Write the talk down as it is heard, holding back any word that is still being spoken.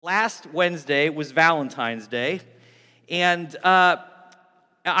Last Wednesday was Valentine's Day, and I'm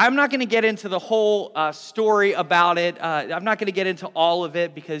not going to get into the whole story about it. I'm not going to get into all of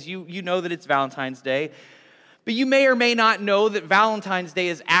it because you know that it's Valentine's Day. But you may or may not know that Valentine's Day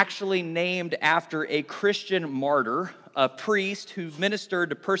is actually named after a Christian martyr, a priest who ministered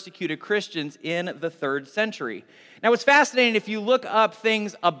to persecuted Christians in the 3rd century. Now, what's fascinating, if you look up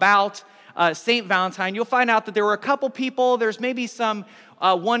things about Saint Valentine, you'll find out that there were a couple people. There's maybe some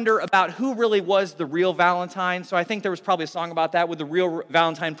wonder about who really was the real Valentine. So I think there was probably a song about that. Would the real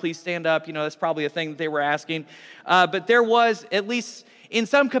Valentine please stand up? You know, that's probably a thing that they were asking. But there was, at least in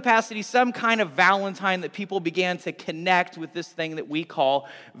some capacity, some kind of Valentine that people began to connect with this thing that we call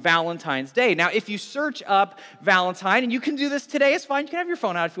Valentine's Day. Now, if you search up Valentine, and you can do this today, it's fine. You can have your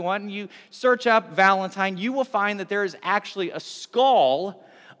phone out if you want, and you search up Valentine, you will find that there is actually a skull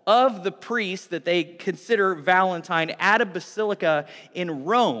of the priest that they consider Valentine at a basilica in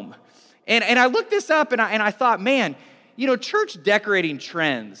Rome. And I looked this up and I thought, man, you know, church decorating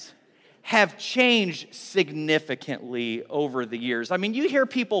trends have changed significantly over the years. I mean, you hear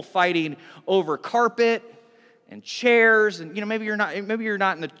people fighting over carpet and chairs, and you know, maybe you're not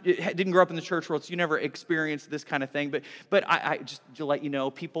didn't grow up in the church world, so you never experienced this kind of thing. But I just to let you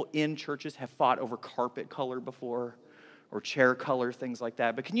know, people in churches have fought over carpet color before, or chair color, things like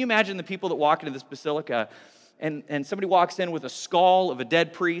that. But can you imagine the people that walk into this basilica and somebody walks in with a skull of a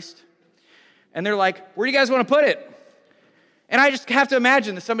dead priest, and they're like, where do you guys want to put it? And I just have to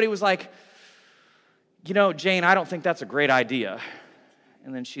imagine that somebody was like, you know, Jane, I don't think that's a great idea.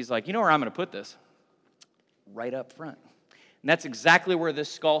 And then she's like, you know where I'm going to put this? Right up front. And that's exactly where this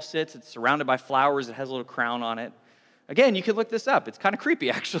skull sits. It's surrounded by flowers. It has a little crown on it. Again, you can look this up. It's kind of creepy,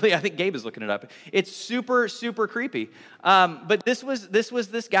 actually. I think Gabe is looking it up. It's super, super creepy. But this was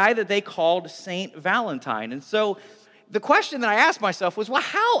this guy that they called Saint Valentine. And so the question that I asked myself was, well,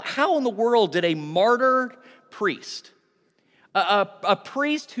 how in the world did a martyred priest, a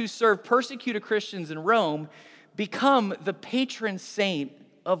priest who served persecuted Christians in Rome, become the patron saint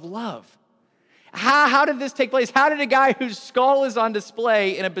of love? How did this take place? How did a guy whose skull is on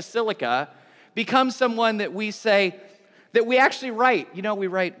display in a basilica become someone that we say, that we actually write? You know, we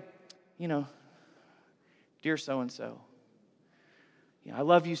write, you know, dear so-and-so, you know, I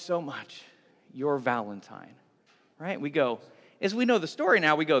love you so much, you're Valentine, right? We go, as we know the story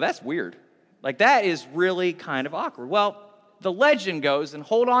now, we go, that's weird. Like, that is really kind of awkward. Well, the legend goes, and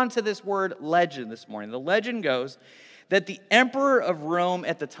hold on to this word legend this morning. The legend goes that the emperor of Rome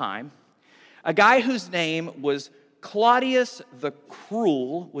at the time, a guy whose name was Claudius the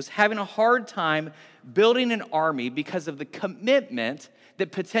Cruel, was having a hard time building an army because of the commitment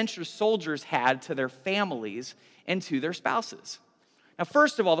that potential soldiers had to their families and to their spouses. Now,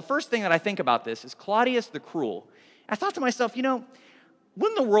 first of all, the first thing that I think about this is Claudius the Cruel. I thought to myself, you know,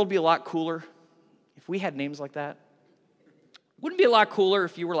 wouldn't the world be a lot cooler if we had names like that? Wouldn't it be a lot cooler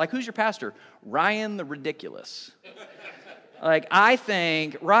if you were like, who's your pastor? Ryan the Ridiculous. Like, I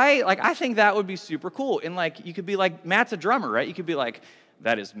think, right? Like, I think that would be super cool. And like, you could be like, Matt's a drummer, right? You could be like,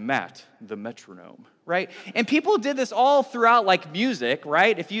 that is Matt, the metronome, right? And people did this all throughout like music,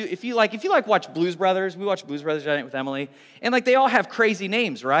 right? If you watch Blues Brothers, we watched Blues Brothers tonight with Emily, and like they all have crazy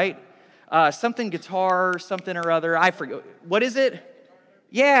names, right? Something guitar, something or other. I forget. What is it?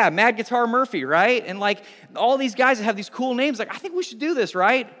 Yeah, Mad Guitar Murphy, right? And like all these guys that have these cool names, like I think we should do this,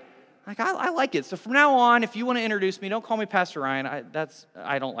 right? Like, I like it. So from now on, if you want to introduce me, don't call me Pastor Ryan.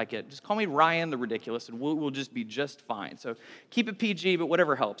 I don't like it. Just call me Ryan the Ridiculous, and we'll just be just fine. So keep it PG, but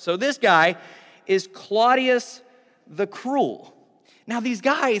whatever helps. So this guy is Claudius the Cruel. Now these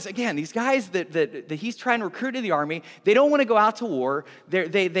guys that he's trying to recruit to the army, they don't want to go out to war.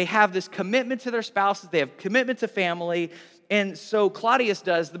 They have this commitment to their spouses. They have commitment to family. And so Claudius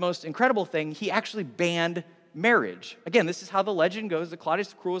does the most incredible thing. He actually banned marriage. Again, this is how the legend goes, that Claudius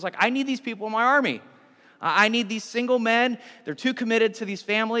the Cruel is like, I need these people in my army. I need these single men. They're too committed to these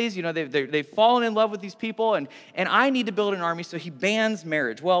families. You know, they've fallen in love with these people, and I need to build an army, so he bans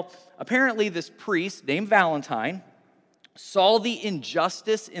marriage. Well, apparently this priest named Valentine saw the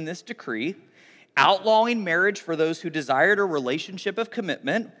injustice in this decree, outlawing marriage for those who desired a relationship of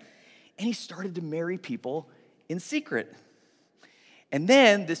commitment, and he started to marry people in secret. And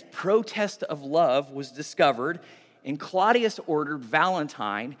then this protest of love was discovered, and Claudius ordered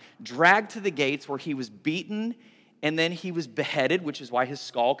Valentine dragged to the gates, where he was beaten, and then he was beheaded, which is why his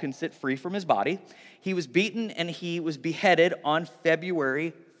skull can sit free from his body. He was beaten and he was beheaded on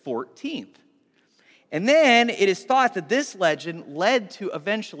February 14th. And then it is thought that this legend led to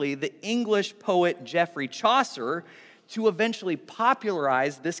eventually the English poet Geoffrey Chaucer to eventually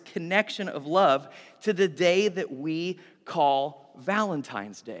popularize this connection of love to the day that we call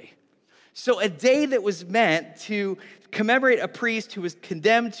Valentine's Day. So a day that was meant to commemorate a priest who was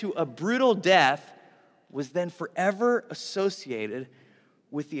condemned to a brutal death was then forever associated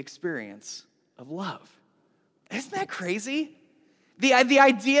with the experience of love. Isn't that crazy? The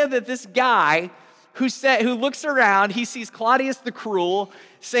idea that this guy who looks around, he sees Claudius the Cruel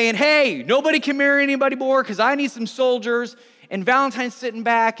saying, hey, nobody can marry anybody more because I need some soldiers. And Valentine's sitting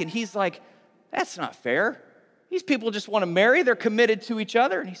back and he's like, that's not fair. These people just want to marry. They're committed to each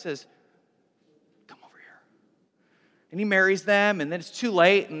other. And he says, come over here. And he marries them, and then it's too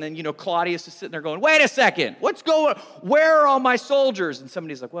late. And then, Claudius is sitting there going, wait a second. Where are all my soldiers? And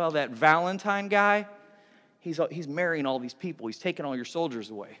somebody's like, well, that Valentine guy, he's marrying all these people. He's taking all your soldiers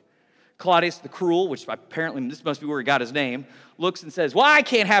away. Claudius the Cruel, which apparently this must be where he got his name, looks and says, well, I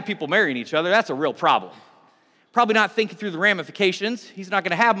can't have people marrying each other. That's a real problem. Probably not thinking through the ramifications. He's not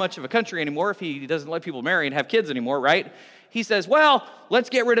going to have much of a country anymore if he doesn't let people marry and have kids anymore, right? He says, well, let's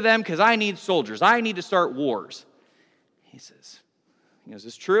get rid of them because I need soldiers. I need to start wars. He says, is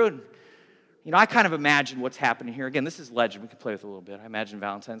this true? And, I kind of imagine what's happening here. Again, this is legend. We can play with it a little bit. I imagine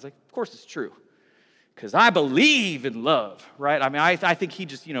Valentine's like, of course it's true. Because I believe in love, right? I mean, I think he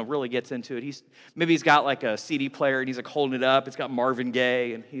just, really gets into it. Maybe he's got like a CD player and he's like holding it up. It's got Marvin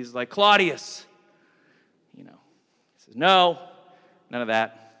Gaye and he's like, Claudius, He says, no, none of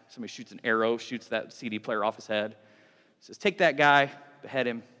that. Somebody shoots an arrow, shoots that CD player off his head. He says, take that guy, behead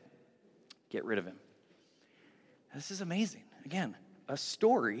him, get rid of him. This is amazing. Again, a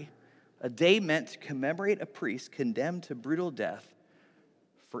story, a day meant to commemorate a priest condemned to brutal death,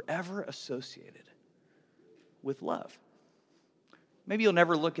 forever associated with love. Maybe you'll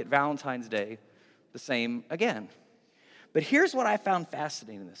never look at Valentine's Day the same again. But here's what I found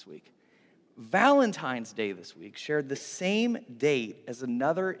fascinating this week. Valentine's Day this week shared the same date as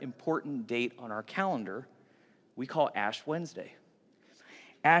another important date on our calendar we call Ash Wednesday.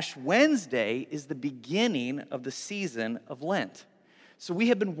 Ash Wednesday is the beginning of the season of Lent. So we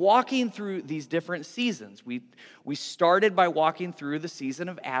have been walking through these different seasons. We started by walking through the season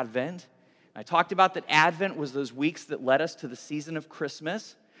of Advent. I talked about that Advent was those weeks that led us to the season of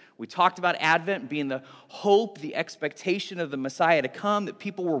Christmas. We talked about Advent being the hope, the expectation of the Messiah to come, that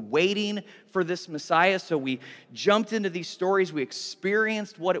people were waiting for this Messiah. So we jumped into these stories. We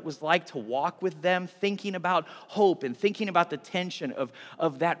experienced what it was like to walk with them, thinking about hope and thinking about the tension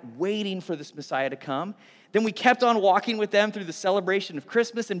of that waiting for this Messiah to come. Then we kept on walking with them through the celebration of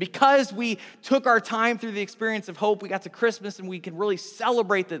Christmas. And because we took our time through the experience of hope, we got to Christmas and we can really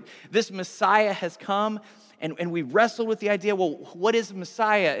celebrate that this Messiah has come. And we wrestled with the idea, well, what is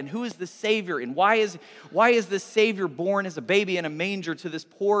Messiah and who is the Savior? And why is this Savior born as a baby in a manger to this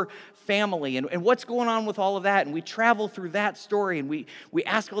poor family? And what's going on with all of that? And we travel through that story and we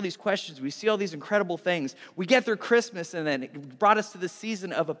ask all these questions. We see all these incredible things. We get through Christmas and then it brought us to the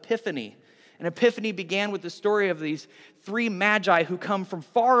season of Epiphany. And Epiphany began with the story of these three magi who come from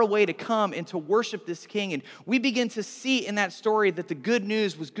far away to come and to worship this king. And we begin to see in that story that the good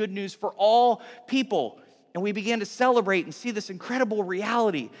news was good news for all people. And we began to celebrate and see this incredible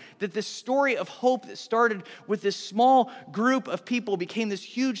reality that this story of hope that started with this small group of people became this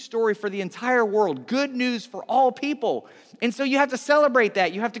huge story for the entire world. Good news for all people. And so you have to celebrate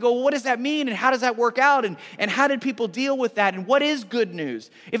that. You have to go, well, what does that mean? And how does that work out? And how did people deal with that? And what is good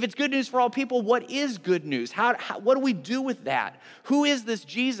news? If it's good news for all people, what is good news? What do we do with that? Who is this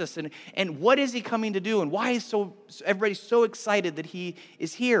Jesus? And what is he coming to do? And why is everybody so excited that he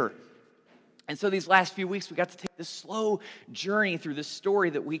is here? And so these last few weeks, we got to take this slow journey through this story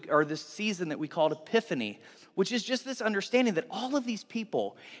this season that we called Epiphany, which is just this understanding that all of these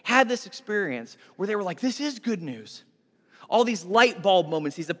people had this experience where they were like, this is good news. All these light bulb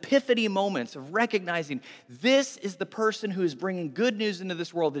moments, these epiphany moments of recognizing this is the person who is bringing good news into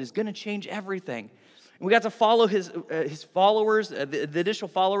this world that is going to change everything. And we got to follow his followers, the initial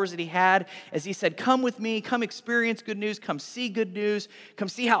followers that he had, as he said, come with me, come experience good news, come see good news, come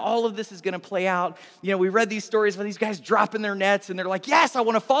see how all of this is going to play out. We read these stories of these guys dropping their nets, and they're like, yes, I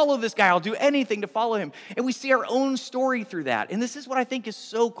want to follow this guy. I'll do anything to follow him. And we see our own story through that. And this is what I think is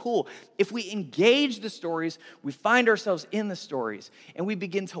so cool. If we engage the stories, we find ourselves in the stories, and we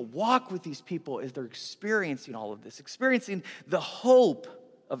begin to walk with these people as they're experiencing all of this, experiencing the hope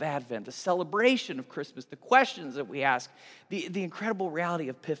of Advent, the celebration of Christmas, the questions that we ask, the incredible reality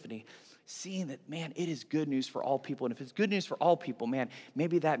of Epiphany, seeing that, man, it is good news for all people. And if it's good news for all people, man,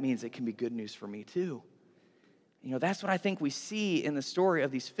 maybe that means it can be good news for me too. That's what I think we see in the story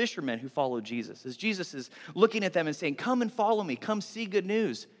of these fishermen who followed Jesus, as Jesus is looking at them and saying, come and follow me, come see good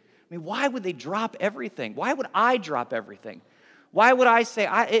news. I mean, why would they drop everything? Why would I drop everything? Why would I say,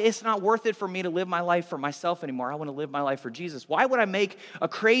 it's not worth it for me to live my life for myself anymore? I want to live my life for Jesus. Why would I make a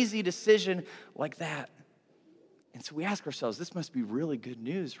crazy decision like that? And so we ask ourselves, this must be really good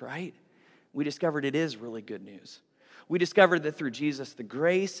news, right? We discovered it is really good news. We discovered that through Jesus, the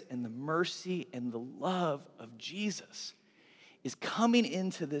grace and the mercy and the love of Jesus is coming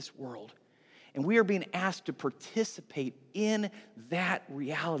into this world. And we are being asked to participate in that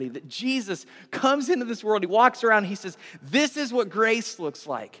reality, that Jesus comes into this world, he walks around, he says, this is what grace looks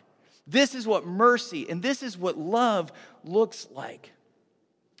like. This is what mercy, and this is what love looks like.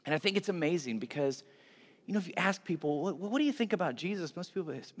 And I think it's amazing because, if you ask people, what do you think about Jesus? Most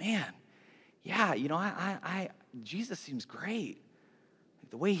people say, man, yeah, Jesus seems great.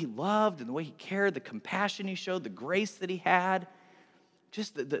 The way he loved and the way he cared, the compassion he showed, the grace that he had,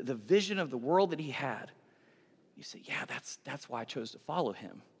 just the vision of the world that he had. You say, yeah, that's why I chose to follow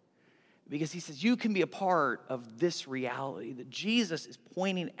him. Because he says, you can be a part of this reality, that Jesus is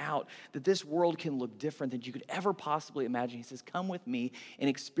pointing out that this world can look different than you could ever possibly imagine. He says, come with me and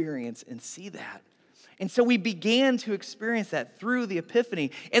experience and see that. And so we began to experience that through the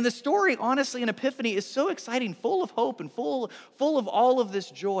Epiphany. And the story, honestly, in Epiphany is so exciting, full of hope and full of all of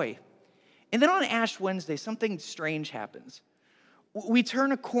this joy. And then on Ash Wednesday, something strange happens. We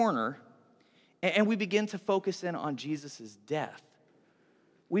turn a corner and we begin to focus in on Jesus' death.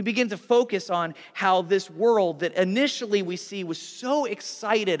 We begin to focus on how this world that initially we see was so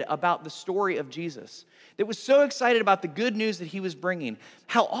excited about the story of Jesus, that was so excited about the good news that he was bringing,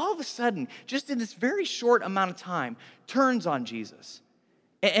 how all of a sudden, just in this very short amount of time, turns on Jesus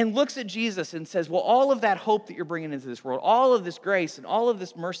and looks at Jesus and says, well, all of that hope that you're bringing into this world, all of this grace and all of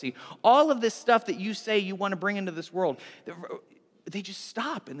this mercy, all of this stuff that you say you want to bring into this world, they just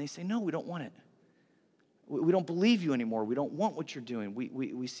stop and they say, no, we don't want it. We don't believe you anymore. We don't want what you're doing.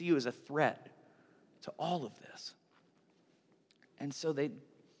 We see you as a threat to all of this. And so they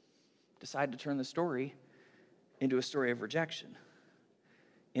decide to turn the story into a story of rejection,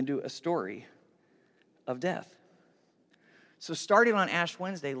 into a story of death. So starting on Ash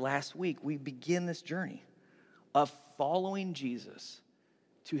Wednesday last week, we begin this journey of following Jesus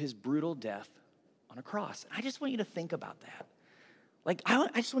to his brutal death on a cross. And I just want you to think about that. I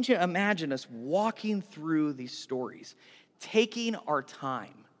just want you to imagine us walking through these stories, taking our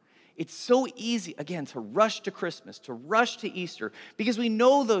time. It's so easy, again, to rush to Christmas, to rush to Easter, because we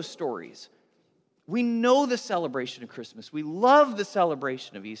know those stories. We know the celebration of Christmas. We love the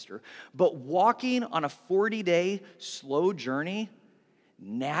celebration of Easter. But walking on a 40-day slow journey,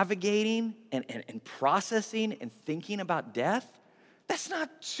 navigating and processing and thinking about death, that's not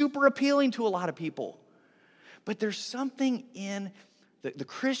super appealing to a lot of people. But there's something in the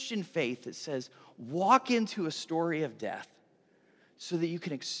Christian faith that says, walk into a story of death so that you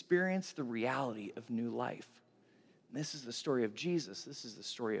can experience the reality of new life. And this is the story of Jesus. This is the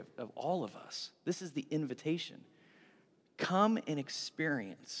story of all of us. This is the invitation. Come and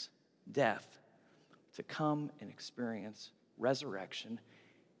experience death, to come and experience resurrection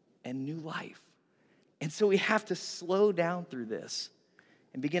and new life. And so we have to slow down through this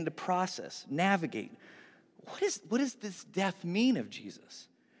and begin to process, navigate. What does this death mean of Jesus?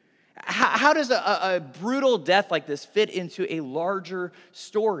 How does a brutal death like this fit into a larger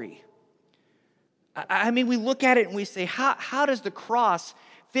story? I mean, we look at it and we say, how does the cross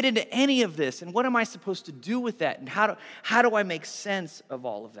fit into any of this? And what am I supposed to do with that? And how do I make sense of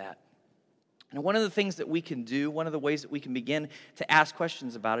all of that? And one of the things that we can do, one of the ways that we can begin to ask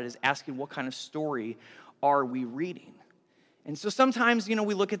questions about it is asking, what kind of story are we reading? And so sometimes, we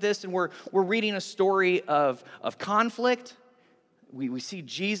look at this and we're reading a story of conflict. We see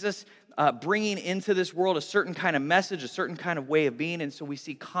Jesus bringing into this world a certain kind of message, a certain kind of way of being, and so we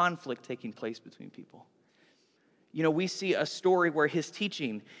see conflict taking place between people. We see a story where his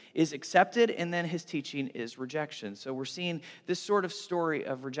teaching is accepted and then his teaching is rejection. So we're seeing this sort of story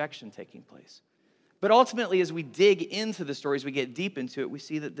of rejection taking place. But ultimately, as we dig into the stories, we get deep into it, we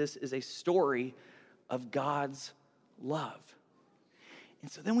see that this is a story of God's love. And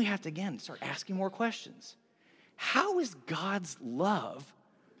so then we have to, again, start asking more questions. How is God's love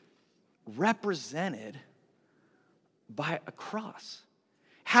represented by a cross?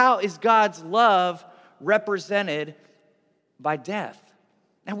 How is God's love represented by death?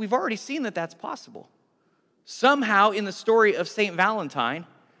 And we've already seen that that's possible. Somehow in the story of St. Valentine,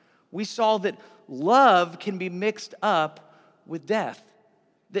 we saw that love can be mixed up with death.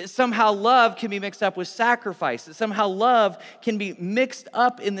 That somehow love can be mixed up with sacrifice. That somehow love can be mixed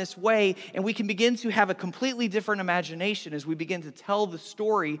up in this way, and we can begin to have a completely different imagination as we begin to tell the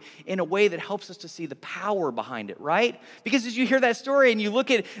story in a way that helps us to see the power behind it, right? Because as you hear that story and you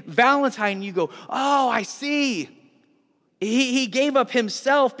look at Valentine, you go, oh, I see. He gave up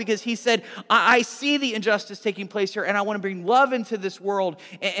himself because he said, I see the injustice taking place here, and I want to bring love into this world.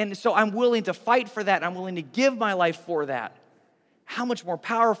 And so I'm willing to fight for that, and I'm willing to give my life for that. How much more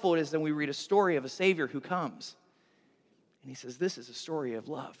powerful it is than we read a story of a Savior who comes. And he says, this is a story of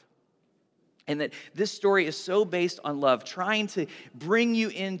love. And that this story is so based on love, trying to bring you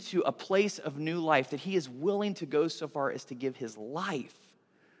into a place of new life, that he is willing to go so far as to give his life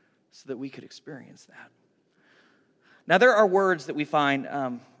so that we could experience that. Now, there are words that we find,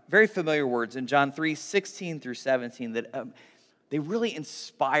 very familiar words in John 3:16 through 17, that they really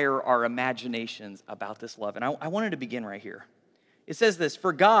inspire our imaginations about this love. And I wanted to begin right here. It says this,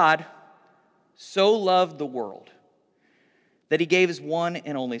 "For God so loved the world that he gave his one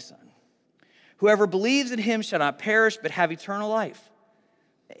and only Son. Whoever believes in him shall not perish but have eternal life."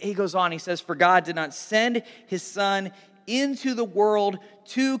 He goes on, he says, "For God did not send his Son into the world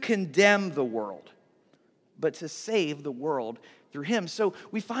to condemn the world, but to save the world through him." So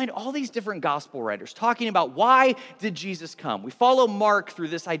we find all these different gospel writers talking about why did Jesus come. We follow Mark through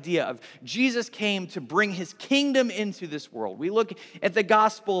this idea of Jesus came to bring his kingdom into this world. We look at the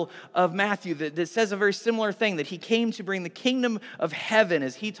gospel of Matthew that says a very similar thing, that he came to bring the kingdom of heaven,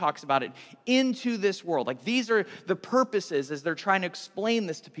 as he talks about it, into this world. Like, these are the purposes as they're trying to explain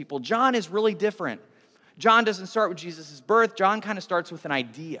this to people. John is really different. John doesn't start with Jesus' birth. John kind of starts with an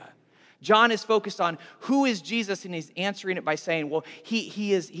idea. John is focused on who is Jesus, and he's answering it by saying, well,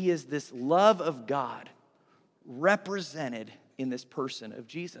 he is this love of God represented in this person of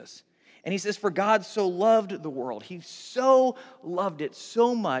Jesus. And he says, for God so loved the world. He so loved it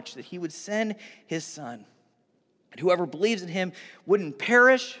so much that he would send his Son. And whoever believes in him wouldn't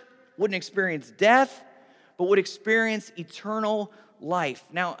perish, wouldn't experience death, but would experience eternal life.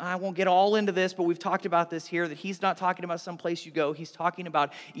 Now, I won't get all into this, but we've talked about this here, that he's not talking about some place you go. He's talking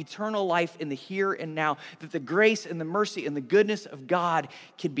about eternal life in the here and now, that the grace and the mercy and the goodness of God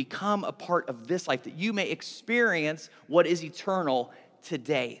can become a part of this life, that you may experience what is eternal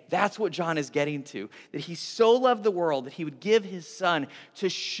today. That's what John is getting to, that he so loved the world that he would give his Son to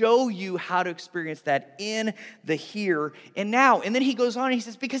show you how to experience that in the here and now. And then he goes on and he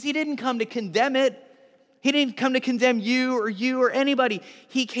says, because he didn't come to condemn it. He didn't come to condemn you or anybody.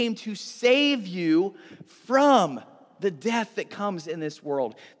 He came to save you from the death that comes in this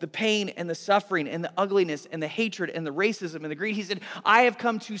world, the pain and the suffering and the ugliness and the hatred and the racism and the greed. He said, I have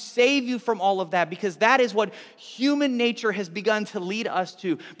come to save you from all of that, because that is what human nature has begun to lead us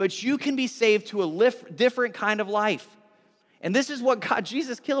to. But you can be saved to a different kind of life. And this is what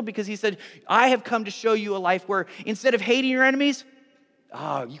Jesus killed, because he said, I have come to show you a life where instead of hating your enemies,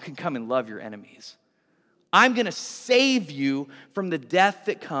 you can come and love your enemies. I'm going to save you from the death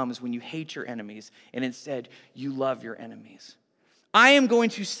that comes when you hate your enemies, and instead you love your enemies. I am going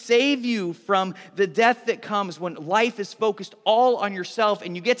to save you from the death that comes when life is focused all on yourself,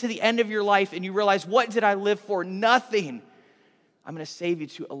 and you get to the end of your life and you realize, what did I live for? Nothing. I'm going to save you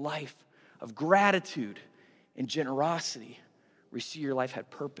to a life of gratitude and generosity, where you see your life had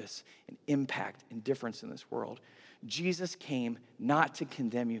purpose and impact and difference in this world. Jesus came not to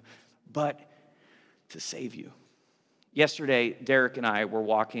condemn you, but to save you. Yesterday, my friend Derek and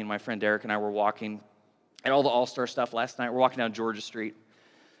I were walking at all the All-Star stuff last night. We're walking down Georgia Street.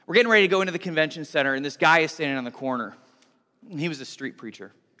 We're getting ready to go into the convention center, and this guy is standing on the corner. And he was a street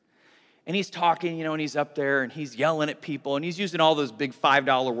preacher. And he's talking, and he's up there, and he's yelling at people, and he's using all those big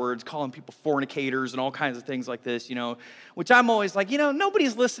 $5 words, calling people fornicators and all kinds of things like this, which I'm always like,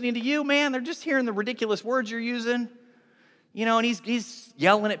 nobody's listening to you, man. They're just hearing the ridiculous words you're using. And he's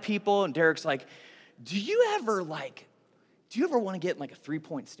yelling at people, and Derek's like, do you ever want to get in a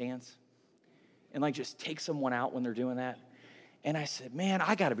 3-point stance and just take someone out when they're doing that? And I said, man,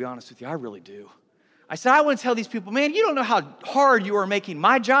 I got to be honest with you, I really do. I said, I want to tell these people, man, you don't know how hard you are making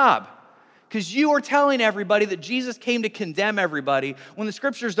my job, because you are telling everybody that Jesus came to condemn everybody when the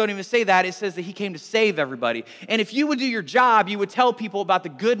scriptures don't even say that. It says that he came to save everybody. And if you would do your job, you would tell people about the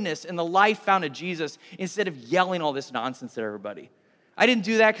goodness and the life found in Jesus instead of yelling all this nonsense at everybody. I didn't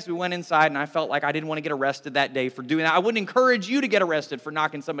do that because we went inside and I felt like I didn't want to get arrested that day for doing that. I wouldn't encourage you to get arrested for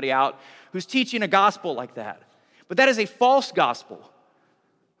knocking somebody out who's teaching a gospel like that. But that is a false gospel,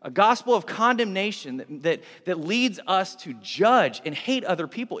 a gospel of condemnation that leads us to judge and hate other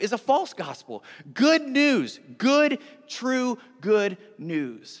people is a false gospel. Good news, good, true, good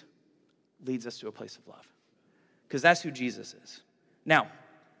news leads us to a place of love, because that's who Jesus is. Now,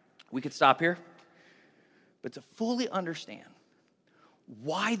 we could stop here, but to fully understand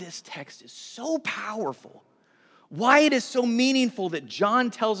why this text is so powerful, why it is so meaningful that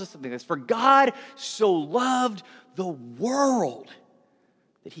John tells us something like this. For God so loved the world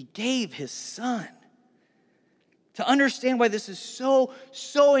that he gave his Son. To understand why this is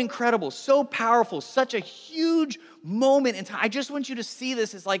so incredible, so powerful, such a huge moment in time. I just want you to see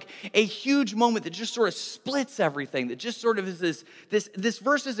this as like a huge moment that just sort of splits everything, that just sort of is this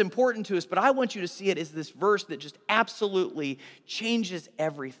verse is important to us, but I want you to see it as this verse that just absolutely changes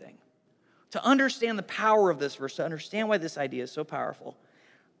everything. To understand the power of this verse, to understand why this idea is so powerful,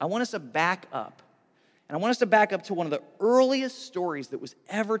 I want us to back up. And I want us to back up to one of the earliest stories that was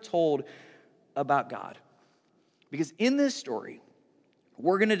ever told about God. Because in this story,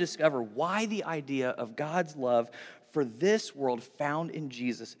 we're going to discover why the idea of God's love for this world found in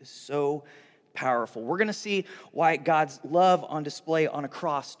Jesus is so powerful. We're going to see why God's love on display on a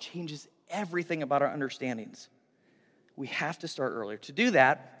cross changes everything about our understandings. We have to start earlier. To do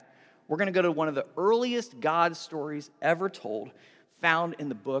that, we're going to go to one of the earliest God stories ever told, found in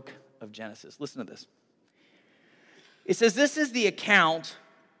the book of Genesis. Listen to this. It says, this is the account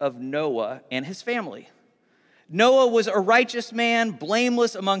of Noah and his family. Noah was a righteous man,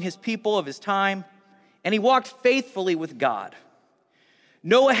 blameless among his people of his time, and he walked faithfully with God.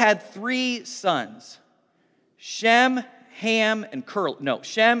 Noah had 3 sons, Shem, Ham, and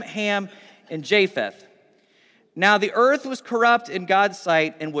Japheth. Now the earth was corrupt in God's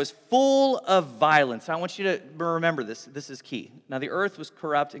sight and was full of violence. I want you to remember this. This is key. Now the earth was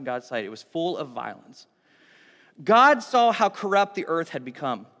corrupt in God's sight. It was full of violence. God saw how corrupt the earth had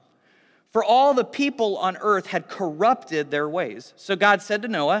become, for all the people on earth had corrupted their ways. So God said to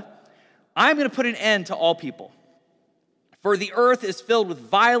Noah, I'm going to put an end to all people, for the earth is filled with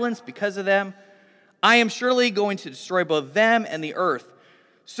violence because of them. I am surely going to destroy both them and the earth.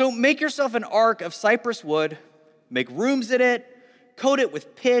 So make yourself an ark of cypress wood, make rooms in it, coat it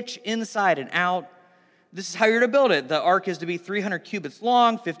with pitch inside and out. This is how you're to build it. The ark is to be 300 cubits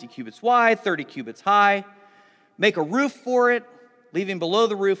long, 50 cubits wide, 30 cubits high. Make a roof for it, leaving below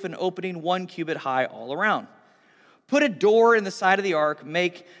the roof an opening 1 cubit high all around. Put a door in the side of the ark,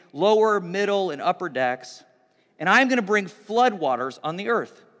 make lower, middle, and upper decks, and I am going to bring floodwaters on the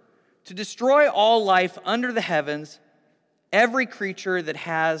earth to destroy all life under the heavens, every creature that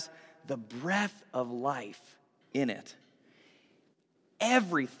has the breath of life in it.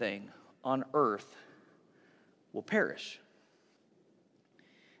 Everything on earth will perish.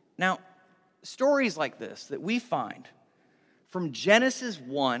 Now, stories like this that we find from Genesis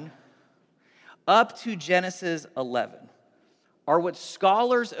 1 up to Genesis 11 are what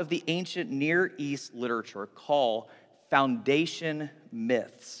scholars of the ancient Near East literature call foundation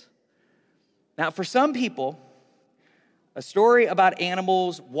myths. Now, for some people, a story about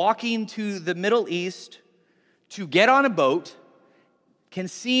animals walking to the Middle East to get on a boat can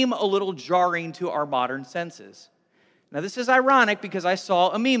seem a little jarring to our modern senses. Now, this is ironic because I saw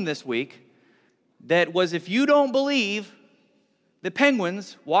a meme this week that was, if you don't believe the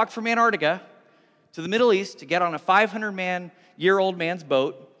penguins walked from Antarctica to the Middle East to get on a 500-year-old man's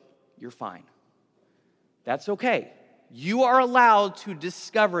boat, you're fine. That's okay. You are allowed to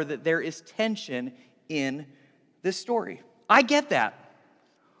discover that there is tension in this story. I get that.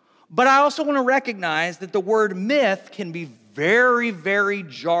 But I also want to recognize that the word myth can be very, very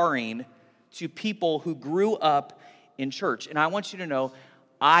jarring to people who grew up in church. And I want you to know,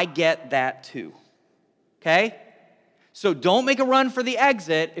 I get that too. Okay? So don't make a run for the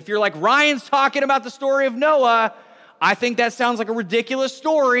exit. If you're like, Ryan's talking about the story of Noah, I think that sounds like a ridiculous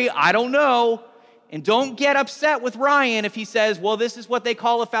story. I don't know. And don't get upset with Ryan if he says, well, this is what they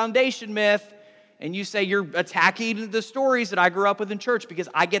call a foundation myth. And you say you're attacking the stories that I grew up with in church, because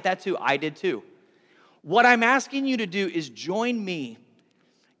I get that too. I did too. What I'm asking you to do is join me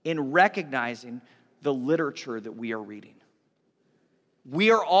in recognizing the literature that we are reading.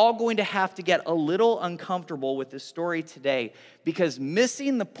 We are all going to have to get a little uncomfortable with this story today, because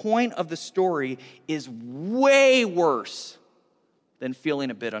missing the point of the story is way worse than feeling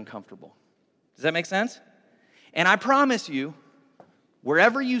a bit uncomfortable. Does that make sense? And I promise you,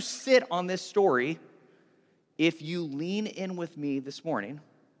 wherever you sit on this story, if you lean in with me this morning,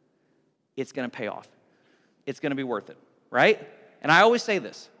 it's going to pay off. It's going to be worth it, right? And I always say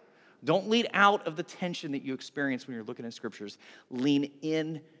this. Don't lean out of the tension that you experience when you're looking at scriptures. Lean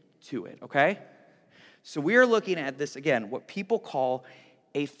into it, okay? So we are looking at this, again, what people call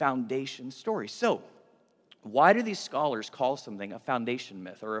a foundation story. So why do these scholars call something a foundation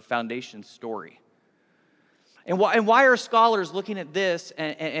myth or a foundation story? And why are scholars looking at this,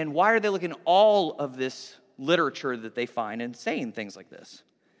 and why are they looking at all of this literature that they find and saying things like this?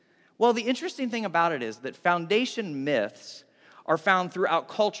 Well, the interesting thing about it is that foundation myths are found throughout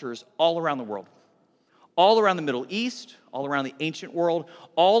cultures all around the world. All around the Middle East, all around the ancient world,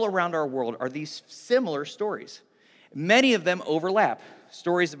 all around our world are these similar stories. Many of them overlap.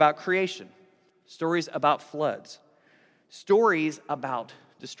 Stories about creation, stories about floods, stories about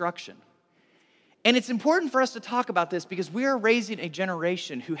destruction. And it's important for us to talk about this because we are raising a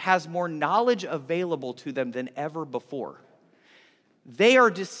generation who has more knowledge available to them than ever before. They are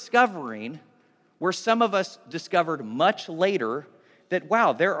discovering, where some of us discovered much later, that,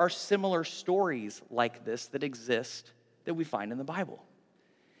 wow, there are similar stories like this that exist that we find in the Bible.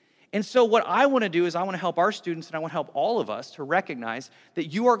 And so what I want to do is I want to help our students and I want to help all of us to recognize that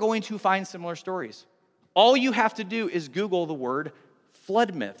you are going to find similar stories. All you have to do is Google the word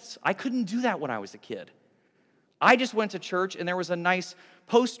flood myths. I couldn't do that when I was a kid. I just went to church and there was a nice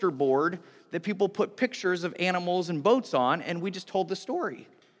poster board that people put pictures of animals and boats on, and we just told the story.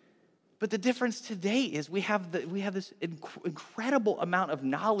 But the difference today is we have this incredible amount of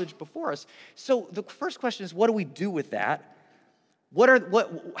knowledge before us. So the first question is, what do we do with that?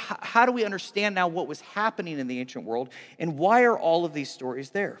 How do we understand now what was happening in the ancient world, and why are all of these stories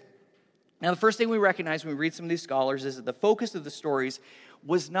there? Now, the first thing we recognize when we read some of these scholars is that the focus of the stories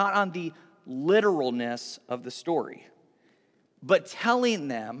was not on the literalness of the story, but telling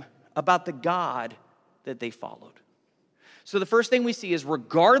them about the God that they followed. So the first thing we see is,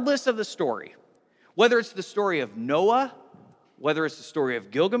 regardless of the story, whether it's the story of Noah, whether it's the story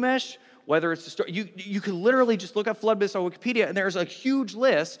of Gilgamesh, whether it's the story, you can literally just look up flood myths on Wikipedia, and there's a huge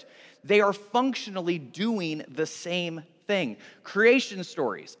list. They are functionally doing the same thing. Creation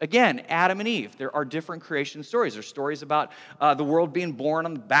stories. Again, Adam and Eve. There are different creation stories. There's stories about the world being born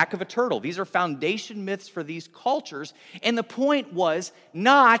on the back of a turtle. These are foundation myths for these cultures. And the point was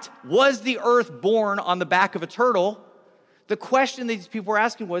not, was the earth born on the back of a turtle? The question these people were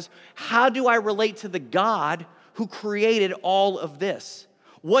asking was, how do I relate to the God who created all of this?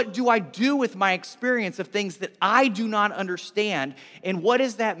 What do I do with my experience of things that I do not understand? And what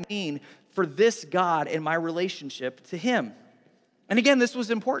does that mean for this God and my relationship to him? And again, this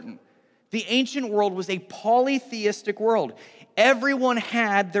was important. The ancient world was a polytheistic world. Everyone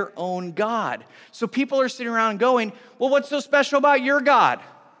had their own God. So people are sitting around going, well, what's so special about your God?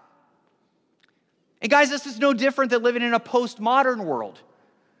 And guys, this is no different than living in a postmodern world.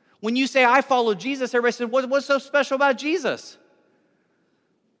 When you say, I follow Jesus, everybody says, what's so special about Jesus?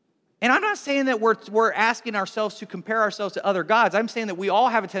 And I'm not saying that we're asking ourselves to compare ourselves to other gods. I'm saying that we all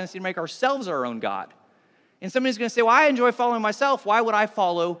have a tendency to make ourselves our own God. And somebody's going to say, well, I enjoy following myself. Why would I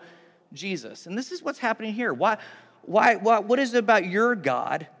follow Jesus? And this is what's happening here. What is it about your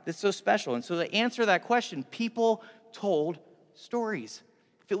God that's so special? And so to answer that question, people told stories.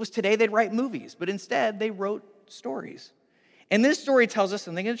 If it was today, they'd write movies. But instead, they wrote stories. And this story tells us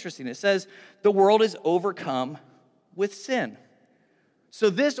something interesting. It says, the world is overcome with sin. So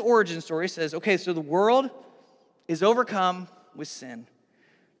this origin story says, okay, so the world is overcome with sin,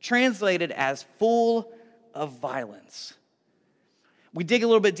 translated as full of violence. We dig a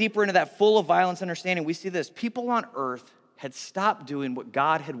little bit deeper into that full of violence understanding. We see this. People on earth had stopped doing what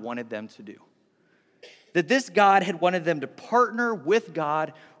God had wanted them to do. That this God had wanted them to partner with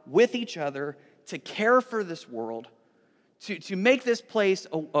God, with each other, to care for this world, to make this place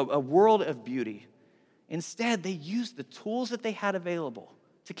a world of beauty. Instead, they used the tools that they had available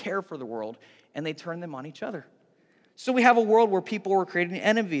to care for the world, and they turned them on each other. So we have a world where people were creating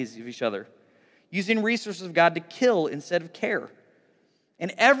enemies of each other, using resources of God to kill instead of care.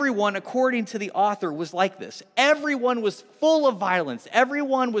 And everyone, according to the author, was like this. Everyone was full of violence.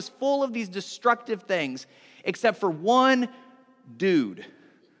 Everyone was full of these destructive things, except for one dude.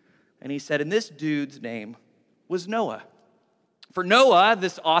 And he said, and this dude's name was Noah. For Noah,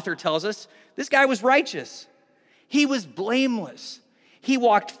 this author tells us, this guy was righteous. He was blameless. He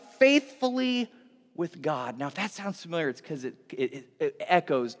walked faithfully with God. Now, if that sounds familiar, it's because it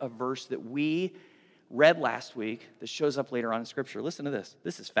echoes a verse that we read last week that shows up later on in Scripture. Listen to this.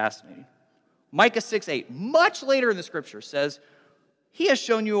 This is fascinating. Micah 6:8, much later in the Scripture, says, he has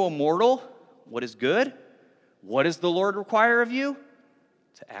shown you, O mortal, what is good. What does the Lord require of you?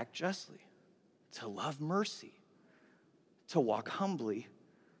 To act justly, to love mercy, to walk humbly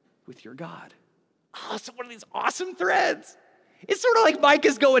with your God. Oh, so one of these awesome threads. It's sort of like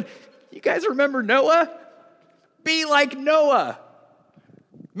Micah's going, you guys remember Noah? Be like Noah.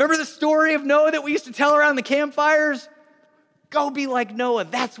 Remember the story of Noah that we used to tell around the campfires? Go be like Noah.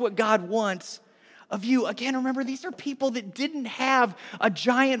 That's what God wants of you. Again, remember, these are people that didn't have a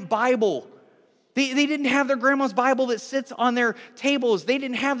giant Bible. They didn't have their grandma's Bible that sits on their tables. They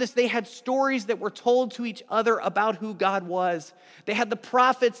didn't have this. They had stories that were told to each other about who God was. They had the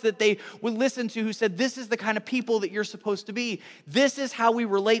prophets that they would listen to who said, this is the kind of people that you're supposed to be. This is how we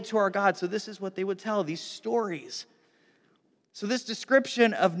relate to our God. So this is what they would tell, these stories. So this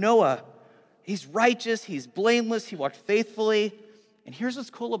description of Noah, he's righteous, he's blameless, he walked faithfully. And here's what's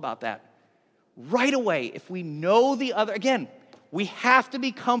cool about that. right away, if we know the other, again, we have to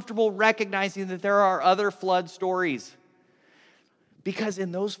be comfortable recognizing that there are other flood stories. Because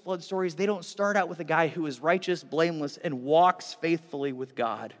in those flood stories, they don't start out with a guy who is righteous, blameless, and walks faithfully with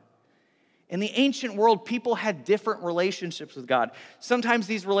God. In the ancient world, people had different relationships with God. Sometimes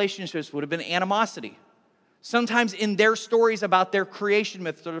these relationships would have been animosity. Sometimes in their stories about their creation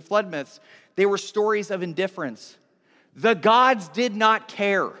myths or the flood myths, they were stories of indifference. The gods did not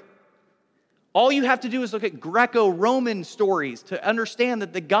care. All you have to do is look at Greco-Roman stories to understand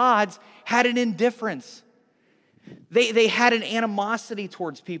that the gods had an indifference. They had an animosity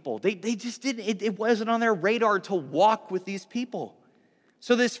towards people. They just didn't, it wasn't on their radar to walk with these people.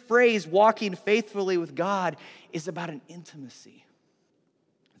 So this phrase, walking faithfully with God, is about an intimacy.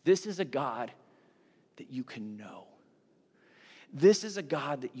 This is a God that you can know. This is a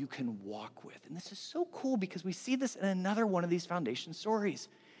God that you can walk with. And this is so cool because we see this in another one of these foundation stories.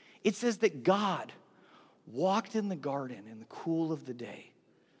 It says that God walked in the garden in the cool of the day.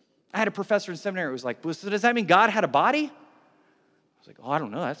 I had a professor in seminary who was like, so does that mean God had a body? I was like, I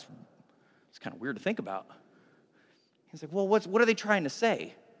don't know. That's kind of weird to think about. He's like, well, what are they trying to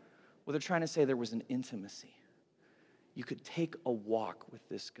say? Well, they're trying to say there was an intimacy. You could take a walk with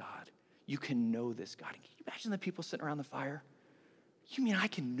this God. You can know this God. Can you imagine the people sitting around the fire? You mean I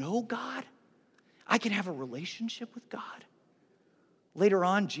can know God? I can have a relationship with God? Later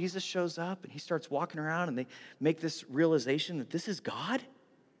on, Jesus shows up and he starts walking around and they make this realization that this is God.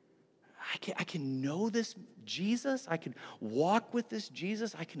 I can know this Jesus. I can walk with this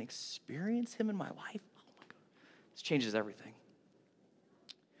Jesus. I can experience him in my life. Oh my God. This changes everything.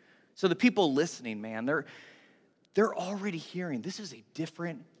 So the people listening, man, they're already hearing this is a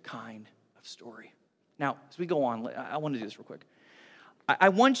different kind of story. Now, as we go on, I want to do this real quick. I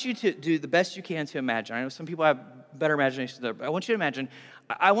want you to do the best you can to imagine. I know some people have better imaginations than others, but I want you to imagine.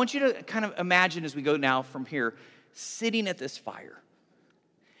 I want you to kind of imagine as we go now from here, sitting at this fire.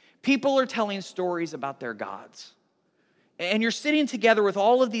 People are telling stories about their gods. And you're sitting together with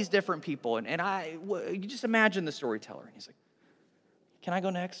all of these different people. And you just imagine the storyteller. And he's like, can I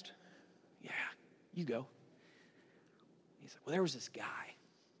go next? Yeah, you go. He's like, well, there was this guy.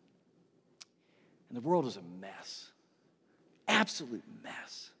 And the world was a mess. Absolute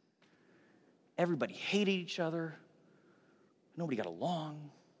mess. Everybody hated each other. Nobody got along.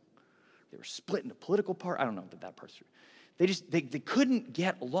 They were split into political parties. I don't know if that part's true. They couldn't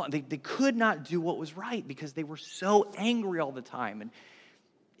get along. They could not do what was right because they were so angry all the time. And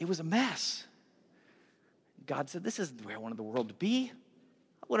it was a mess. God said, this isn't the way I wanted the world to be.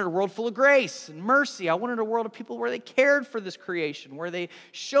 I wanted a world full of grace and mercy. I wanted a world of people where they cared for this creation, where they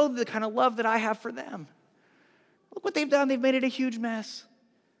showed the kind of love that I have for them. Look what they've done. They've made it a huge mess.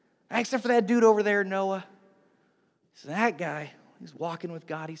 Except for that dude over there, Noah. So that guy, he's walking with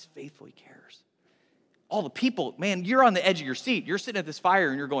God. He's faithful. He cares. All the people, man, you're on the edge of your seat. You're sitting at this fire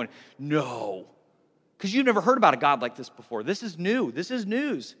and you're going, no. Because you've never heard about a God like this before. This is new. This is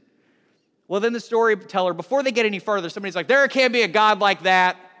news. Well, then the storyteller, before they get any further, somebody's like, there can't be a God like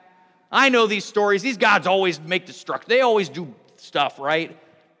that. I know these stories. These gods always make destruction. They always do stuff, right?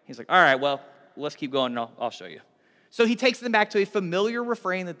 He's like, all right, well, let's keep going and I'll show you. So he takes them back to a familiar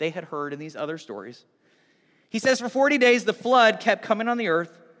refrain that they had heard in these other stories. He says, for 40 days, the flood kept coming on the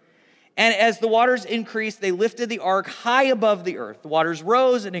earth. And as the waters increased, they lifted the ark high above the earth. The waters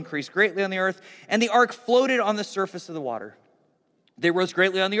rose and increased greatly on the earth, and the ark floated on the surface of the water. They rose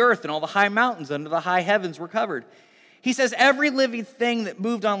greatly on the earth, and all the high mountains under the high heavens were covered. He says, every living thing that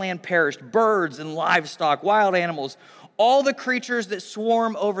moved on land perished, birds and livestock, wild animals, all the creatures that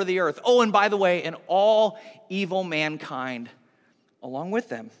swarm over the earth. Oh, and by the way, and all evil mankind along with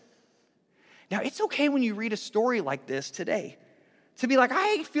them. Now, it's okay when you read a story like this today to be like,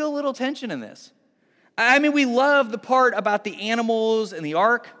 I feel a little tension in this. I mean, we love the part about the animals and the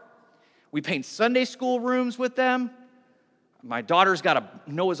ark. We paint Sunday school rooms with them. My daughter's got a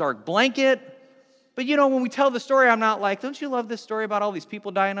Noah's Ark blanket. But you know, when we tell the story, I'm not like, don't you love this story about all these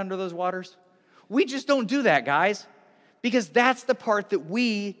people dying under those waters? We just don't do that, guys, because that's the part that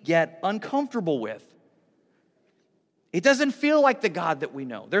we get uncomfortable with. It doesn't feel like the God that we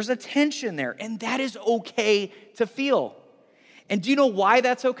know. There's a tension there, and that is okay to feel. And do you know why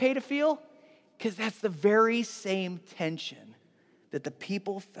that's okay to feel? Because that's the very same tension that the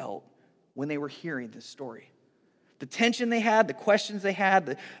people felt when they were hearing this story. The tension they had, the questions they had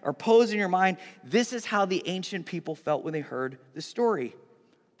that are posed in your mind, this is how the ancient people felt when they heard the story.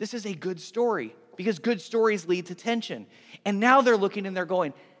 This is a good story because good stories lead to tension. And now they're looking and they're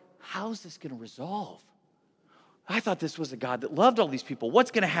going, how's this going to resolve? I thought this was a God that loved all these people. What's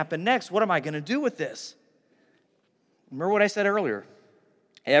going to happen next? What am I going to do with this? Remember what I said earlier.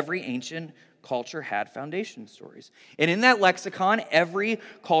 Every ancient culture had foundation stories. And in that lexicon, every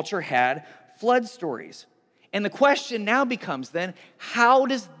culture had flood stories. And the question now becomes then, how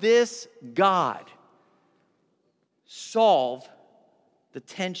does this God solve the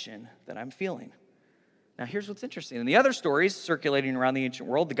tension that I'm feeling? Now, here's what's interesting. In the other stories circulating around the ancient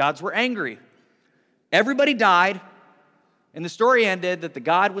world, the gods were angry. Everybody died, and the story ended that the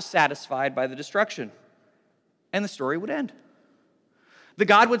God was satisfied by the destruction. And the story would end. The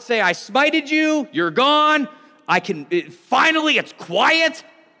God would say, I smited you, you're gone, finally it's quiet,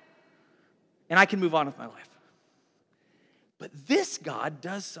 and I can move on with my life. But this God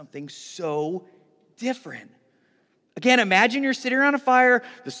does something so different. Again, imagine you're sitting around a fire,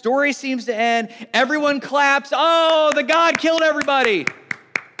 the story seems to end, everyone claps, oh, the God killed everybody,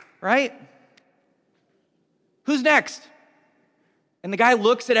 right? Who's next? And the guy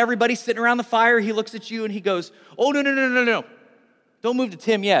looks at everybody sitting around the fire. He looks at you and he goes, oh, no. Don't move to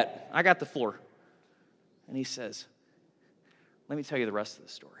Tim yet. I got the floor. And he says, let me tell you the rest of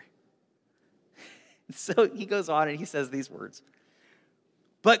the story. So he goes on and he says these words.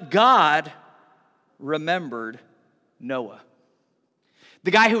 But God remembered Noah.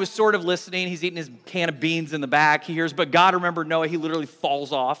 The guy who was sort of listening, he's eating his can of beans in the back. He hears, but God remembered Noah. He literally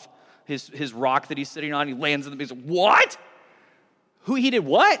falls off his rock that he's sitting on. He lands in the beans. What? He did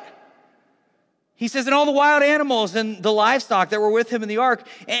what? He says, and all the wild animals and the livestock that were with him in the ark.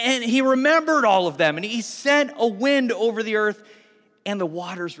 And he remembered all of them. And he sent a wind over the earth, and the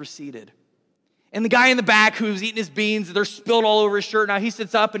waters receded. And the guy in the back who's eating his beans, they're spilled all over his shirt. Now he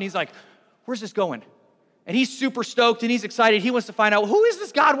sits up and he's like, where's this going? And he's super stoked and he's excited. He wants to find out, who is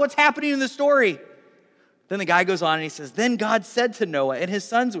this God? What's happening in the story? Then the guy goes on and he says, then God said to Noah and his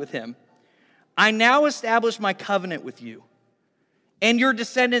sons with him, I now establish my covenant with you and your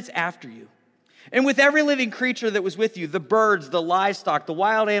descendants after you, and with every living creature that was with you, the birds, the livestock, the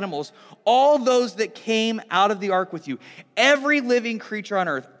wild animals, all those that came out of the ark with you, every living creature on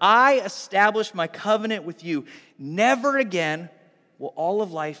earth, I establish my covenant with you. Never again will all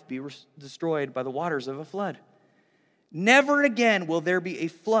of life be destroyed by the waters of a flood. Never again will there be a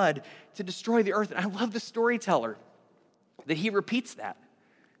flood to destroy the earth. And I love the storyteller that he repeats that.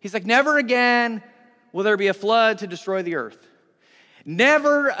 He's like, never again will there be a flood to destroy the earth.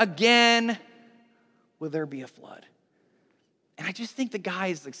 Never again will there be a flood. And I just think the guy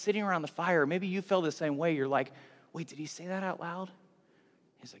is like sitting around the fire. Maybe you feel the same way. You're like, wait, did he say that out loud?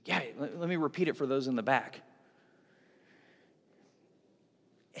 He's like, yeah, let me repeat it for those in the back.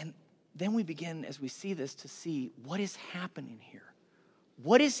 And then we begin, as we see this, to see what is happening here.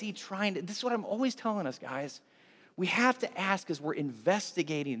 What is he trying to, this is what I'm always telling us, guys. We have to ask as we're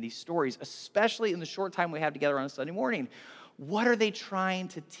investigating these stories, especially in the short time we have together on a Sunday morning, what are they trying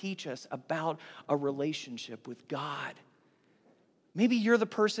to teach us about a relationship with God? Maybe you're the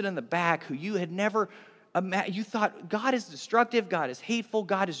person in the back who you had never, you thought God is destructive, God is hateful,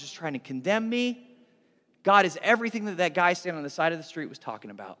 God is just trying to condemn me. God is everything that guy standing on the side of the street was talking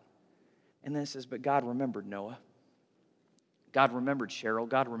about. And then it says, but God remembered Noah. God remembered Cheryl.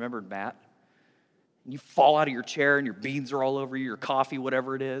 God remembered Matt. And you fall out of your chair and your beans are all over you, your coffee,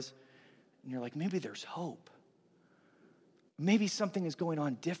 whatever it is. And you're like, maybe there's hope. Maybe something is going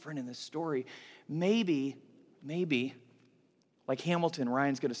on different in this story. Maybe, like Hamilton,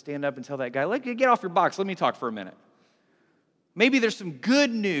 Ryan's going to stand up and tell that guy, get off your box, let me talk for a minute. Maybe there's some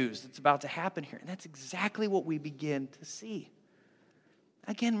good news that's about to happen here. And that's exactly what we begin to see.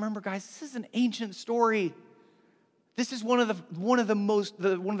 Again, remember, guys, this is an ancient story. This is one of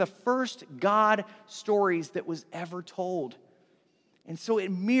the first God stories that was ever told. And so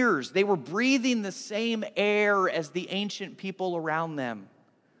it mirrors. They were breathing the same air as the ancient people around them.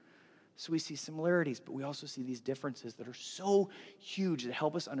 So we see similarities, but we also see these differences that are so huge that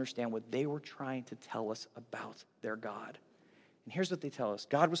help us understand what they were trying to tell us about their God. And here's what they tell us.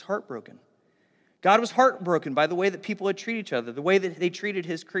 God was heartbroken. God was heartbroken by the way that people had treated each other, the way that they treated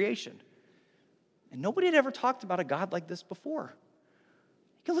his creation. And nobody had ever talked about a God like this before.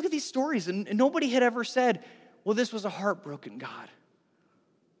 You can look at these stories, and nobody had ever said, well, this was a heartbroken God.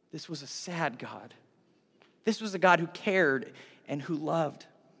 This was a sad God. This was a God who cared and who loved.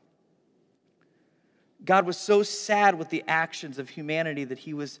 God was so sad with the actions of humanity that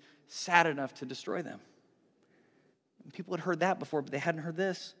he was sad enough to destroy them. And people had heard that before, but they hadn't heard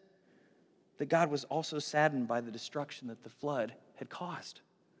this. That God was also saddened by the destruction that the flood had caused.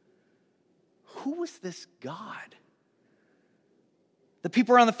 Who was this God? The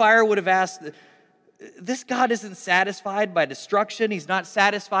people around the fire would have asked, this God isn't satisfied by destruction. He's not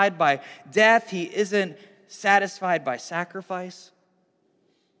satisfied by death. He isn't satisfied by sacrifice.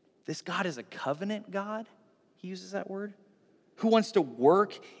 This God is a covenant God. He uses that word. who wants to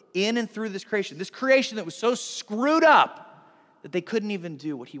work in and through this creation that was so screwed up that they couldn't even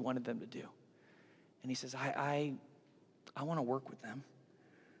do what he wanted them to do. And he says, I want to work with them.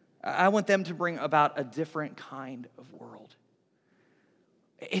 I want them to bring about a different kind of world.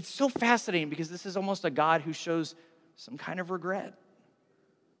 It's so fascinating because this is almost a God who shows some kind of regret.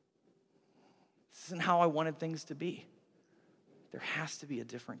 This isn't how I wanted things to be. There has to be a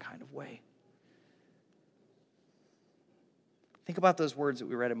different kind of way. Think about those words that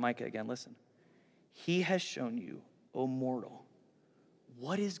we read in Micah again. Listen. He has shown you, O mortal,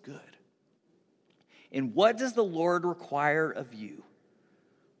 what is good. And what does the Lord require of you?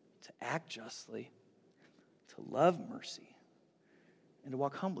 To act justly, to love mercy, and to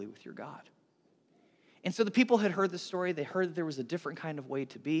walk humbly with your God. And so the people had heard this story. They heard that there was a different kind of way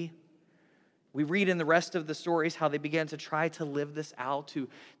to be. We read in the rest of the stories how they began to try to live this out,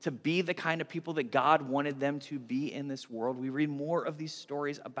 to be the kind of people that God wanted them to be in this world. We read more of these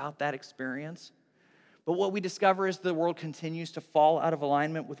stories about that experience. But what we discover is the world continues to fall out of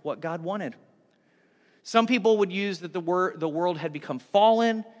alignment with what God wanted. Some people would use that the world had become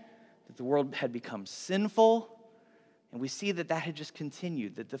fallen, that the world had become sinful, and we see that had just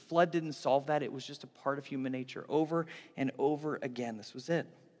continued, that the flood didn't solve that. It was just a part of human nature over and over again. This was it.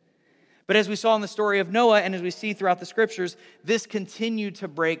 But as we saw in the story of Noah, and as we see throughout the scriptures, this continued to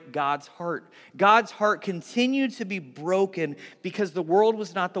break God's heart. God's heart continued to be broken because the world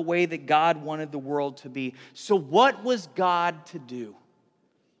was not the way that God wanted the world to be. So what was God to do?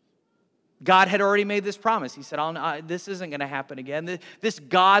 God had already made this promise. He said, this isn't going to happen again. This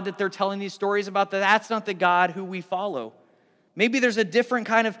God that they're telling these stories about, that's not the God who we follow. Maybe there's a different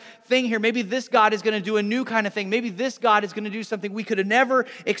kind of thing here. Maybe this God is going to do a new kind of thing. Maybe this God is going to do something we could have never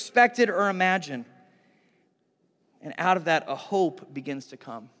expected or imagined. And out of that, a hope begins to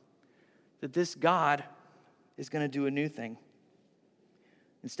come that this God is going to do a new thing.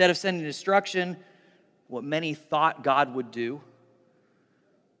 Instead of sending destruction, what many thought God would do,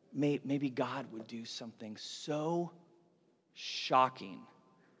 maybe God would do something so shocking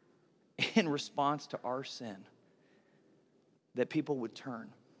in response to our sin that people would turn,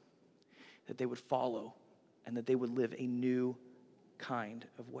 that they would follow, and that they would live a new kind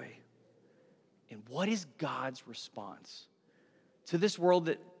of way. And what is God's response to this world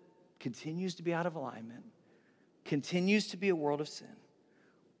that continues to be out of alignment, continues to be a world of sin?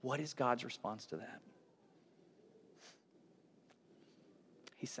 What is God's response to that?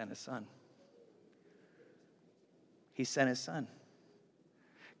 He sent his son. He sent his son.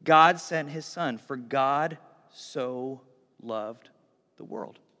 God sent his son, for God so loved the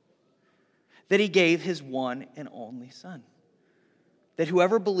world that he gave his one and only son, that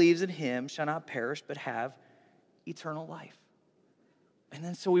whoever believes in him shall not perish but have eternal life. And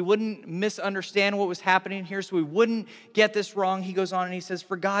then so we wouldn't misunderstand what was happening here, so we wouldn't get this wrong, he goes on and he says,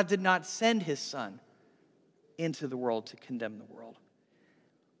 for God did not send his son into the world to condemn the world,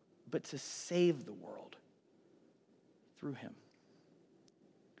 but to save the world through him.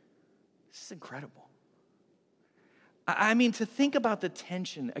 This is incredible. I mean, to think about the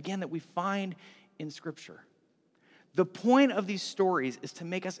tension, again, that we find in Scripture. The point of these stories is to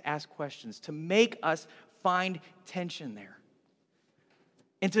make us ask questions, to make us find tension there.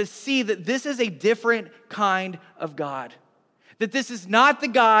 And to see that this is a different kind of God. That this is not the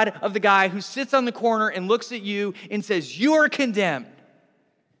God of the guy who sits on the corner and looks at you and says, you are condemned.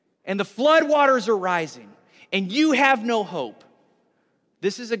 And the flood waters are rising. And you have no hope.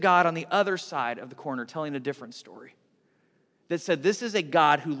 This is a God on the other side of the corner telling a different story. That said, this is a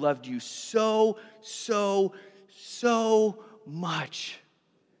God who loved you so much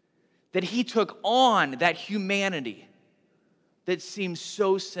that he took on that humanity that seems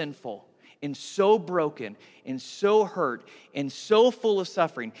so sinful and so broken and so hurt and so full of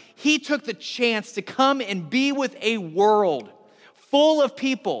suffering. He took the chance to come and be with a world full of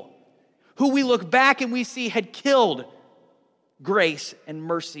people who we look back and we see had killed grace and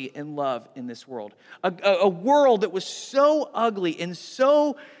mercy and love in this world. A world that was so ugly and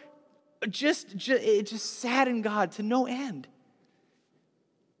so it just saddened God to no end.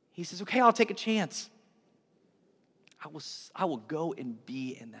 He says, okay, I'll take a chance. I will go and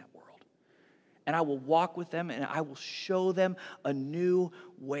be in that world. And I will walk with them and I will show them a new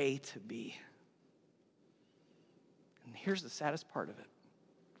way to be. And here's the saddest part of it.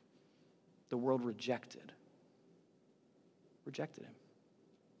 The world rejected him.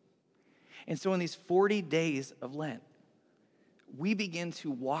 And so in these 40 days of Lent, we begin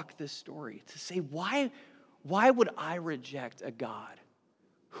to walk this story to say, why would I reject a God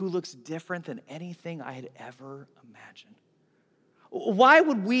who looks different than anything I had ever imagined? Why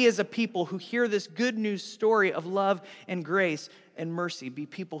would we as a people who hear this good news story of love and grace and mercy be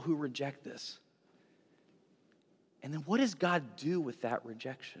people who reject this? And then what does God do with that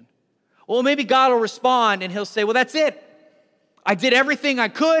rejection? Well, maybe God will respond and he'll say, well, that's it. I did everything I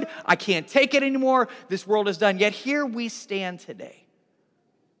could. I can't take it anymore. This world is done. Yet here we stand today.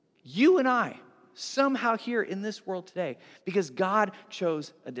 You and I, somehow here in this world today, because God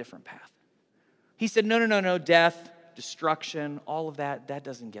chose a different path. He said, no, death, destruction, all of that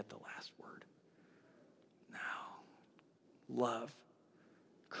doesn't get the last word. No. Love,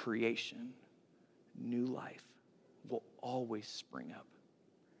 creation, new life will always spring up.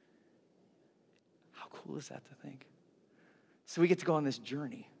 How cool is that to think? So we get to go on this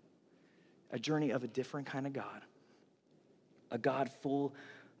journey, a journey of a different kind of God, a God full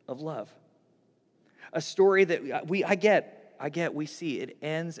of love. A story that I get, we see. It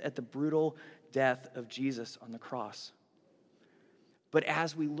ends at the brutal death of Jesus on the cross. But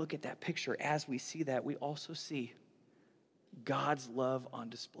as we look at that picture, as we see that, we also see God's love on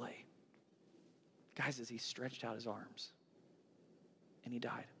display. Guys, as he stretched out his arms and he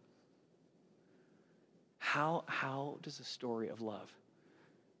died. How does a story of love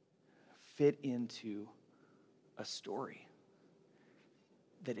fit into a story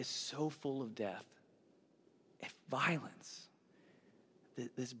that is so full of death and violence,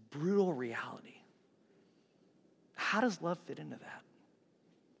 this brutal reality? How does love fit into that?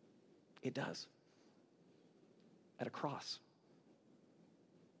 It does. At a cross.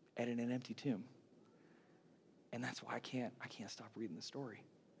 At an empty tomb. And that's why I can't stop reading the story.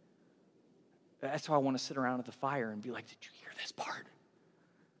 That's why I want to sit around at the fire and be like, did you hear this part?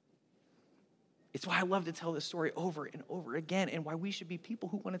 It's why I love to tell this story over and over again, and why we should be people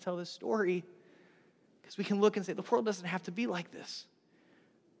who want to tell this story, because we can look and say, the world doesn't have to be like this.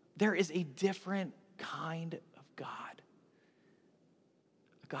 There is a different kind of God.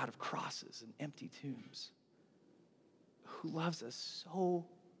 A God of crosses and empty tombs, who loves us so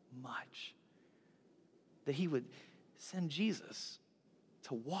much that he would send Jesus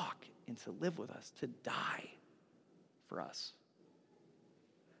to walk and to live with us, to die for us.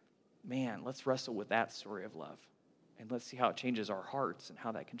 Man, let's wrestle with that story of love. And let's see how it changes our hearts and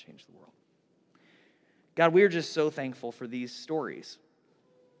how that can change the world. God, we are just so thankful for these stories.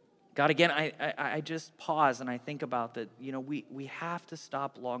 God, again, I just pause and I think about that, we have to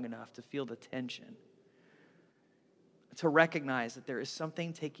stop long enough to feel the tension, to recognize that there is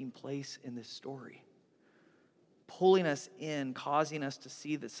something taking place in this story, pulling us in, causing us to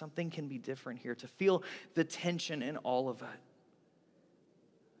see that something can be different here, to feel the tension in all of it.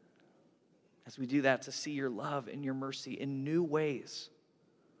 As we do that, to see your love and your mercy in new ways,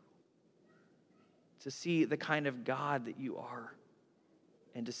 to see the kind of God that you are,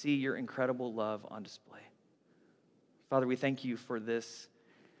 and to see your incredible love on display. Father, we thank you for this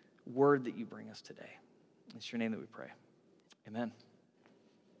word that you bring us today. It's your name that we pray. Amen.